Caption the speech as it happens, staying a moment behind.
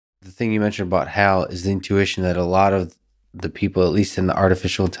the thing you mentioned about Hal is the intuition that a lot of the people, at least in the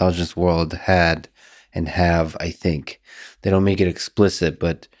artificial intelligence world, had and have, I think. They don't make it explicit,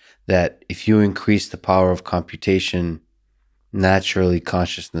 but that if you increase the power of computation, naturally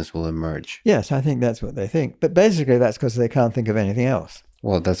consciousness will emerge. Yes, I think that's what they think. But basically that's because they can't think of anything else.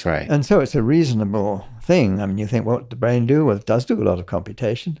 Well, that's right. And so it's a reasonable thing. I mean, you think, what does the brain do? Well, it does do a lot of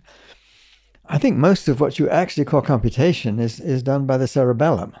computation. I think most of what you actually call computation is done by the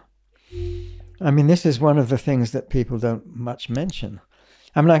cerebellum. I mean, this is one of the things that people don't much mention.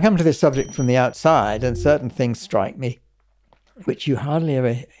 I mean, I come to this subject from the outside, and certain things strike me, which you hardly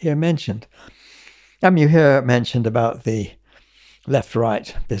ever hear mentioned. I mean, you hear mentioned about the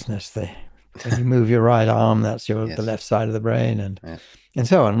left-right business. When you move your right arm, that's the left side of the brain, and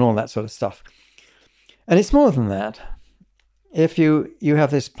so on, and all that sort of stuff. And it's more than that. If you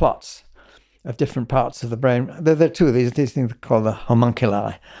have these plots of different parts of the brain, there are two of these things called the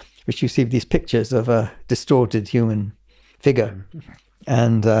homunculi, which you see these pictures of a distorted human figure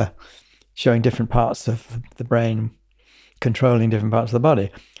and showing different parts of the brain controlling different parts of the body.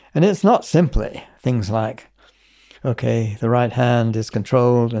 And it's not simply things like, okay, the right hand is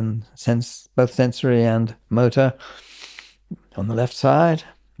controlled and both sensory and motor on the left side,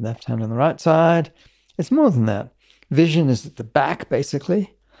 left hand on the right side. It's more than that. Vision is at the back,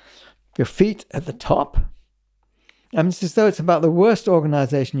 basically. Your feet at the top. I mean, it's as though it's about the worst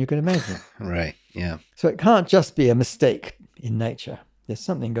organization you can imagine. Right, yeah. So it can't just be a mistake in nature. There's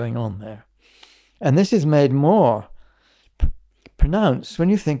something going on there. And this is made more pronounced when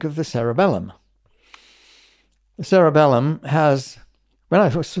you think of the cerebellum. The cerebellum has, when I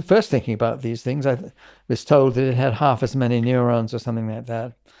was first thinking about these things, I was told that it had half as many neurons or something like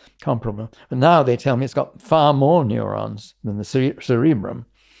that, comparable. But now they tell me it's got far more neurons than the cerebrum.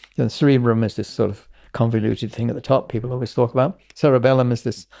 The cerebrum is this sort of convoluted thing at the top people always talk about. Cerebellum is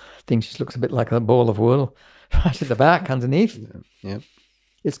this thing just looks a bit like a ball of wool right at the back underneath. Yeah.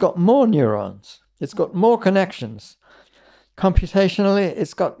 It's got more neurons. It's got more connections. Computationally,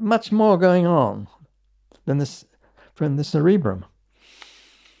 it's got much more going on than this from the cerebrum.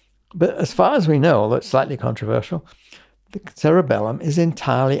 But as far as we know, although it's slightly controversial, the cerebellum is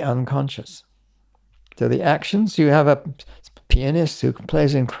entirely unconscious. So the actions, you have a pianist who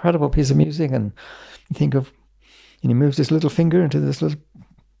plays an incredible piece of music, and you think of, and he moves his little finger into this little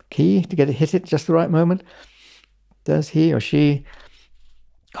key to get it hit it just the right moment. Does he or she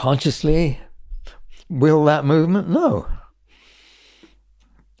consciously will that movement? No.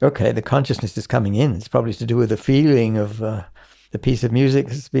 Okay, the consciousness is coming in. It's probably to do with the feeling of the piece of music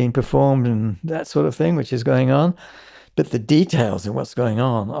that's being performed and that sort of thing, which is going on. But the details of what's going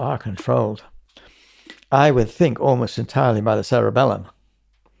on are controlled, I would think, almost entirely by the cerebellum.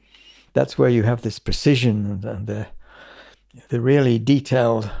 That's where you have this precision and the really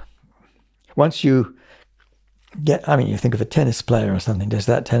detailed. Once you get, I mean, you think of a tennis player or something. Does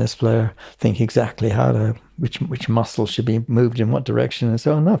that tennis player think exactly how to, which muscle should be moved in what direction and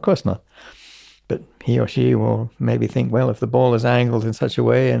so on? No, of course not. But he or she will maybe think, well, if the ball is angled in such a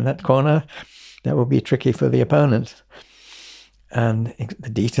way in that corner, that will be tricky for the opponent. And the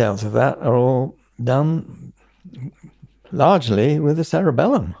details of that are all done largely with the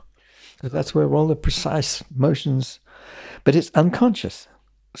cerebellum. Because that's where all the precise motions, but it's unconscious.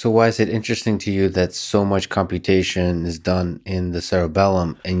 So why is it interesting to you that so much computation is done in the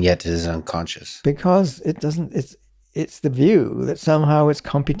cerebellum and yet it is unconscious? Because it's the view that somehow it's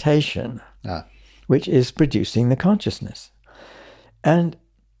computation which is producing the consciousness. And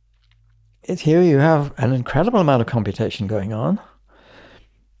here you have an incredible amount of computation going on,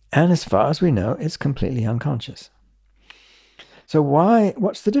 and as far as we know, it's completely unconscious. So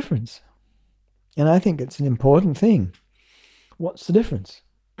what's the difference? And I think it's an important thing. What's the difference?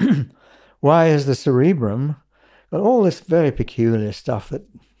 Why is the cerebrum got all this very peculiar stuff that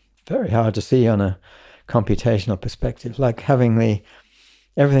very hard to see on a computational perspective, like having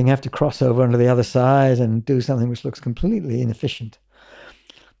everything have to cross over onto the other side and do something which looks completely inefficient.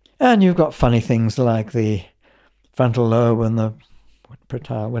 And you've got funny things like the frontal lobe and the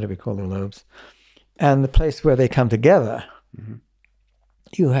what do we call the lobes? And the place where they come together,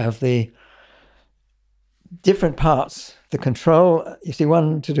 you have the different parts, the control, you see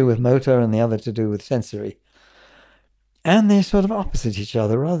one to do with motor and the other to do with sensory. And they're sort of opposite each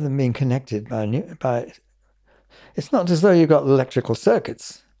other rather than being connected by it's not as though you've got electrical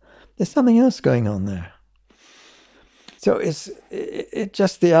circuits. There's something else going on there. So it's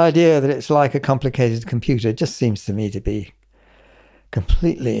just the idea that it's like a complicated computer just seems to me to be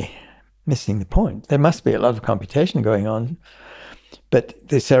completely missing the point. There must be a lot of computation going on, but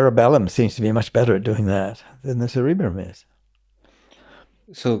the cerebellum seems to be much better at doing that than the cerebrum is.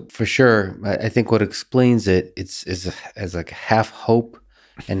 So for sure, I think what explains it is as like half hope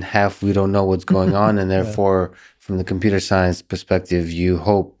and half we don't know what's going on, and therefore, from the computer science perspective, you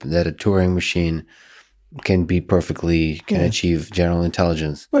hope that a Turing machine can achieve general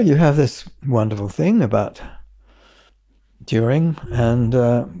intelligence. Well, you have this wonderful thing about Turing and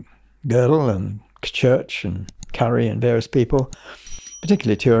Gödel and Church and Curry and various people,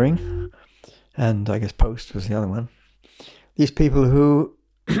 particularly Turing, and I guess Post was the other one. These people who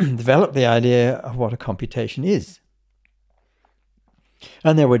developed the idea of what a computation is.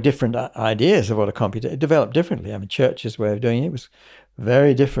 And there were different ideas of what a computation developed differently. I mean, Church's way of doing it was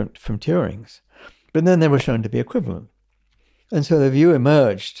very different from Turing's. But then they were shown to be equivalent. And so the view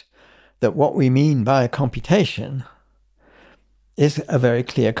emerged that what we mean by a computation is a very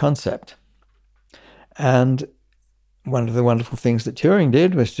clear concept. And one of the wonderful things that Turing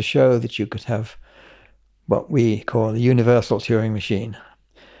did was to show that you could have what we call the universal Turing machine.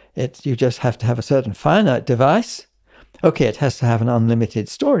 You just have to have a certain finite device. Okay, it has to have an unlimited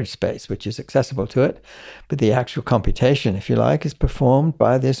storage space, which is accessible to it, but the actual computation, if you like, is performed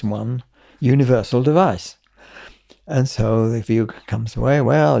by this one universal device. And so the view comes away,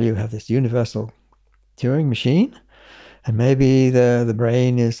 well, you have this universal Turing machine, and maybe the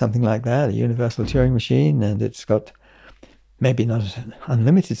brain is something like that, a universal Turing machine, and it's got maybe not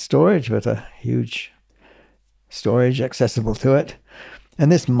unlimited storage, but a huge storage accessible to it.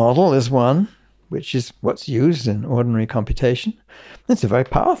 And this model is one which is what's used in ordinary computation. It's a very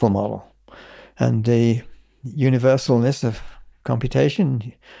powerful model. And the universalness of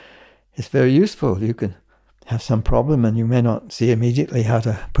computation is very useful. You can have some problem and you may not see immediately how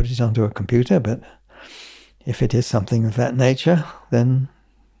to put it onto a computer, but if it is something of that nature, then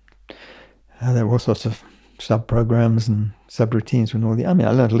there are all sorts of sub-programs and subroutines and all the. I mean,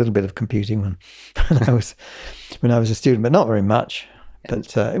 I learned a little bit of computing when I was a student, but not very much.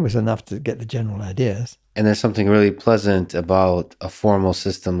 But it was enough to get the general ideas. And there's something really pleasant about a formal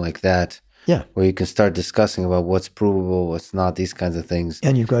system like that. Yeah. Where you can start discussing about what's provable, what's not, these kinds of things.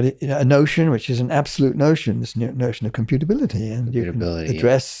 And you've got a notion, which is an absolute notion, this notion of computability. And you can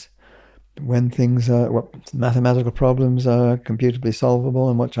address when things are, what mathematical problems are computably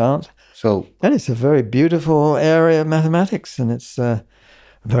solvable and what aren't. And it's a very beautiful area of mathematics, and it's a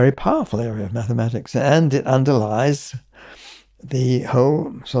very powerful area of mathematics. And it underlies the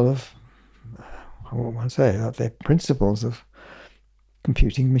whole sort of, the principles of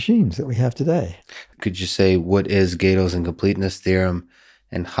computing machines that we have today. Could you say what is Gödel's incompleteness theorem,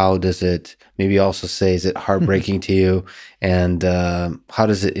 and how does it, maybe also say, is it heartbreaking to you, and how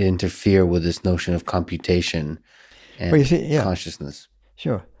does it interfere with this notion of computation and consciousness?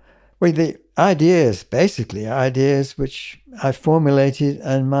 Sure. Well, the ideas, basically ideas which I formulated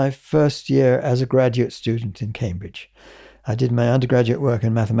in my first year as a graduate student in Cambridge. I did my undergraduate work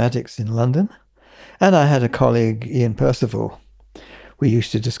in mathematics in London, and I had a colleague, Ian Percival. We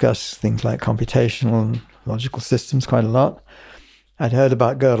used to discuss things like computational and logical systems quite a lot. I'd heard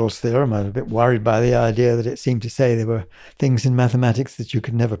about Gödel's theorem. I was a bit worried by the idea that it seemed to say there were things in mathematics that you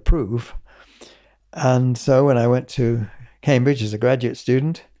could never prove. And so when I went to Cambridge as a graduate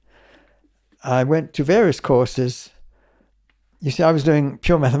student, I went to various courses. You see, I was doing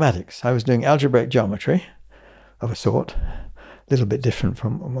pure mathematics. I was doing algebraic geometry of a sort, a little bit different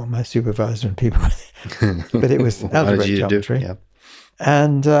from what my supervisor and people, but it was algebraic geometry. Yeah.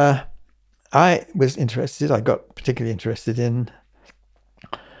 And I was interested, I got particularly interested in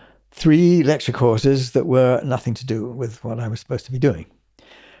 3 lecture courses that were nothing to do with what I was supposed to be doing.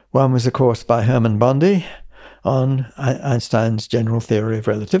 One was a course by Hermann Bondi on Einstein's general theory of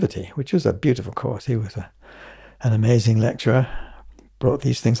relativity, which was a beautiful course. He was an amazing lecturer, brought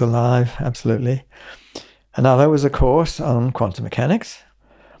these things alive, absolutely. Another was a course on quantum mechanics,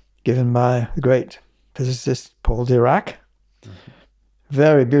 given by the great physicist Paul Dirac. Mm-hmm.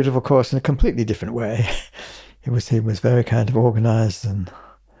 Very beautiful course in a completely different way. He was very kind of organized and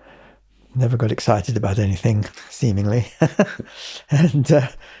never got excited about anything, seemingly.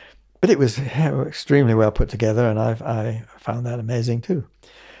 But it was extremely well put together, and I found that amazing too.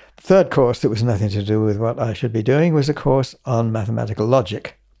 The third course that was nothing to do with what I should be doing was a course on mathematical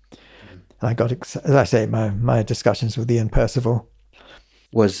logic. And I got, as I say, my discussions with Ian Percival.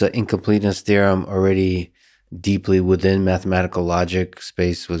 Was the incompleteness theorem already deeply within mathematical logic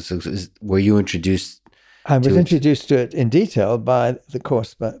space? Were you introduced? I was introduced to it in detail by the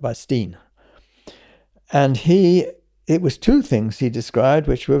course by Steen. And it was 2 things he described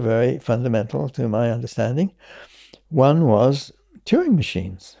which were very fundamental to my understanding. One was Turing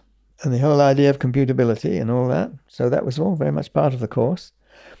machines and the whole idea of computability and all that. So that was all very much part of the course.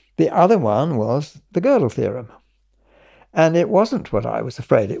 The other one was the Gödel theorem. And it wasn't what I was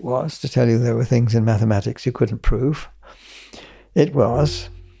afraid it was, to tell you there were things in mathematics you couldn't prove. It was,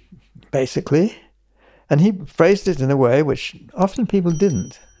 basically, and he phrased it in a way which often people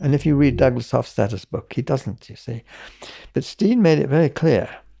didn't. And if you read Douglas Hofstadter's book, he doesn't, you see. But Steen made it very clear.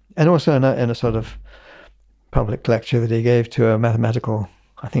 And also in a sort of public lecture that he gave to a mathematical,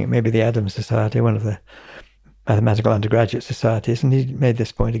 I think maybe the Adams Society, one of the mathematical undergraduate societies, and he made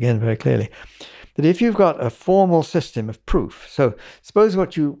this point again very clearly, that if you've got a formal system of proof, so suppose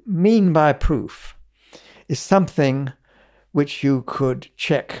what you mean by proof is something which you could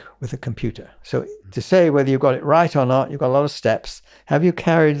check with a computer. So to say whether you've got it right or not, you've got a lot of steps. Have you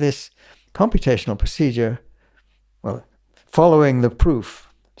carried this computational procedure, well, following the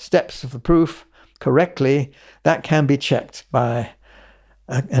proof, steps of the proof correctly? That can be checked by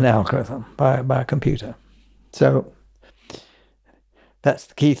an algorithm, by a computer. So that's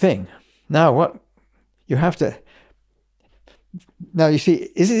the key thing. Now, what you have to... Now, you see,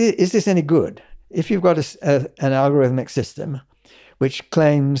 is this any good? If you've got an algorithmic system which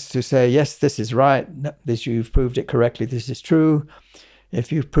claims to say, yes, this is right, this you've proved it correctly, this is true.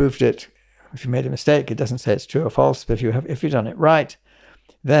 If you've proved it, if you made a mistake, it doesn't say it's true or false, but if you've done it right,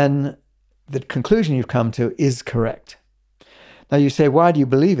 then the conclusion you've come to is correct. Now you say, why do you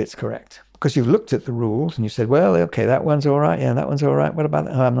believe it's correct? Because you've looked at the rules and you said, well, okay, that one's all right. Yeah, that one's all right. What about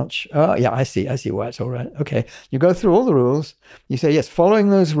that? Oh, I'm not sure. Oh, yeah, I see why it's all right. Okay. You go through all the rules. You say, yes, following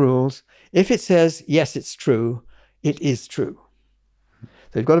those rules, if it says, yes, it's true, it is true.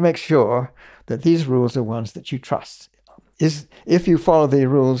 So you've got to make sure that these rules are ones that you trust. If you follow the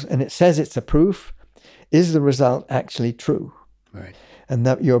rules and it says it's a proof, is the result actually true? Right. And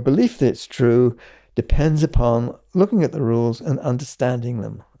that your belief that it's true depends upon looking at the rules and understanding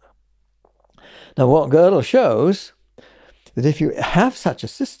them. Now, what Gödel shows, that if you have such a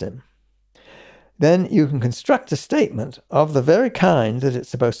system, then you can construct a statement of the very kind that it's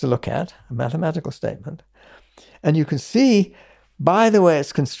supposed to look at, a mathematical statement, and you can see by the way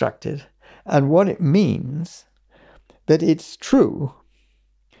it's constructed and what it means that it's true,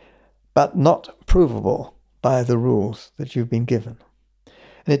 but not provable by the rules that you've been given.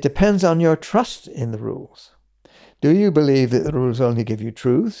 And it depends on your trust in the rules. Do you believe that the rules only give you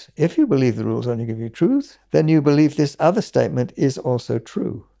truths? If you believe the rules only give you truths, then you believe this other statement is also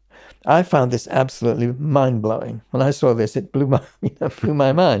true. I found this absolutely mind-blowing. When I saw this, it blew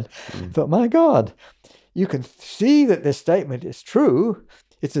my mind. I thought, my God, you can see that this statement is true.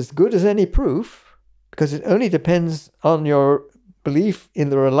 It's as good as any proof because it only depends on your belief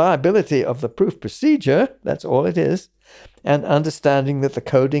in the reliability of the proof procedure. That's all it is. And understanding that the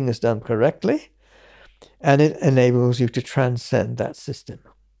coding is done correctly. And it enables you to transcend that system.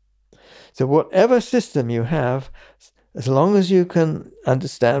 So whatever system you have, as long as you can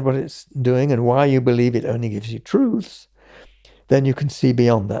understand what it's doing and why you believe it only gives you truths, then you can see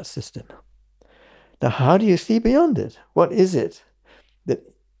beyond that system. Now, how do you see beyond it? What is it that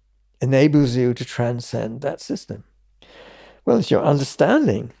enables you to transcend that system? Well, it's your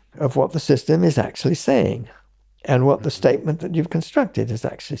understanding of what the system is actually saying and what the statement that you've constructed is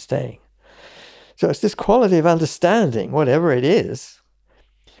actually saying. So it's this quality of understanding, whatever it is,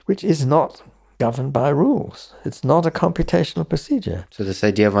 which is not governed by rules. It's not a computational procedure. So this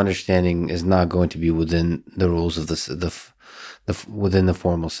idea of understanding is not going to be within the rules of within the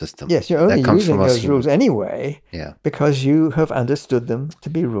formal system. Yes, you're only using those rules anyway, because you have understood them to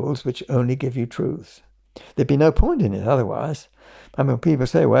be rules which only give you truths. There'd be no point in it otherwise. I mean, people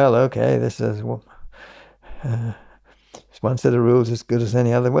say, well, okay, this is one set of rules as good as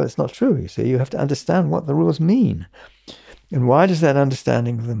any other. Well, it's not true, you see. You have to understand what the rules mean. And why does that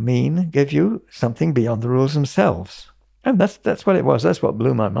understanding of them mean give you something beyond the rules themselves? And that's what it was. That's what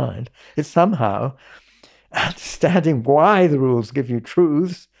blew my mind. It's somehow understanding why the rules give you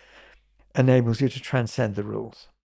truths enables you to transcend the rules.